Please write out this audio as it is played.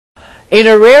In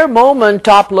a rare moment,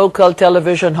 top local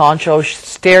television Honchos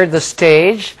stared the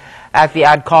stage at the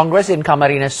Ad Congress in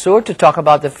Camarines Sur to talk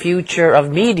about the future of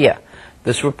media.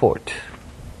 This report.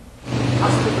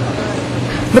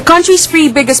 The country's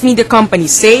three biggest media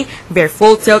companies say they're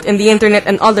full tilt in the internet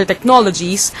and other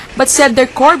technologies, but said their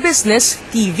core business,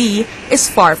 TV, is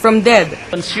far from dead.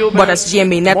 But as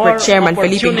GMA Network Chairman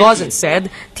Felipe Gozon said,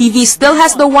 TV still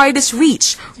has the widest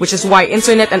reach, which is why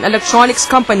internet and electronics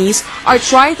companies are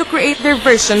trying to create their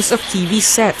versions of TV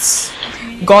sets.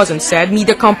 Gozon said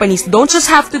media companies don't just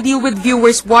have to deal with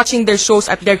viewers watching their shows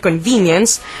at their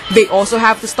convenience, they also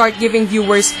have to start giving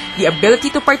viewers the ability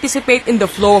to participate in the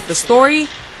flow of the story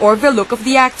or the look of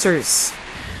the actors.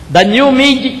 The new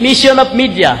mission of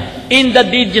media in the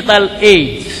digital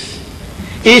age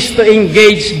is to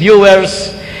engage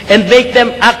viewers and make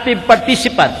them active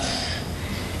participants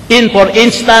in, for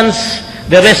instance,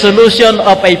 the resolution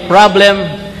of a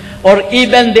problem or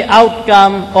even the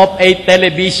outcome of a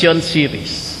television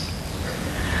series.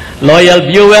 Loyal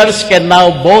viewers can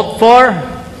now vote for,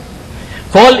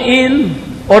 call in,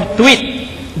 or tweet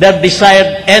their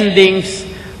desired endings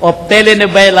of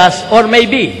telenovelas, or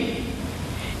maybe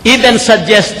even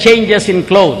suggest changes in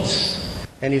clothes.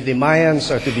 And if the Mayans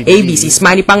are to be ABC's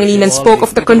Pangilinan spoke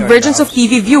of the convergence of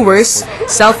TV viewers,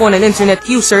 cell phone and internet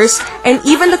users, and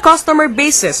even the customer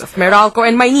bases of Meralco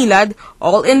and Maynilad,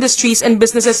 all industries and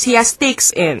businesses he has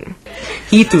stakes in.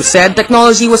 He too said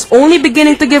technology was only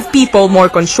beginning to give people more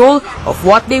control of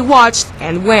what they watched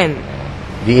and when.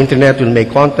 The internet will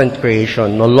make content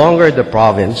creation no longer the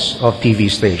province of TV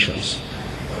stations,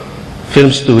 film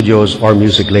studios, or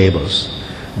music labels.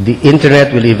 The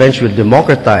internet will eventually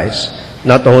democratize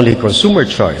not only consumer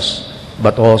choice,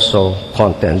 but also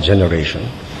content generation.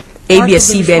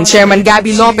 ABS-CBN Chairman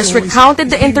Gabby Lopez recounted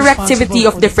the interactivity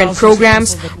of different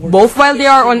programs, both while they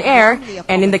are on air,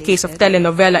 and in the case of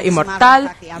telenovela Immortal,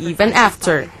 even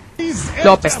after.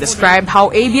 Lopez described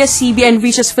how ABS-CBN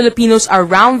reaches Filipinos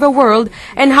around the world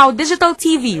and how digital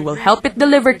TV will help it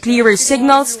deliver clearer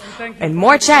signals and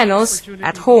more channels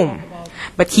at home.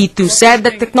 But he too said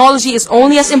that technology is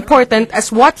only as important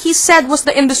as what he said was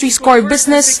the industry's core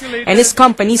business and his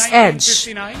company's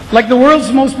edge. Like the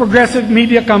world's most progressive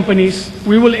media companies,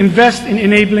 we will invest in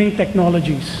enabling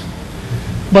technologies.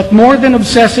 But more than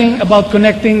obsessing about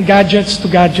connecting gadgets to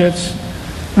gadgets,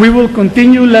 we will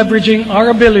continue leveraging our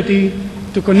ability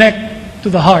to connect to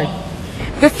the heart.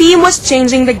 The theme was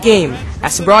changing the game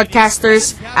as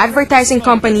broadcasters, advertising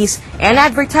companies, and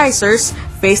advertisers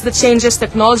face the changes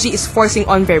technology is forcing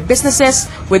on their businesses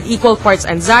with equal parts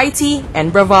anxiety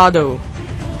and bravado.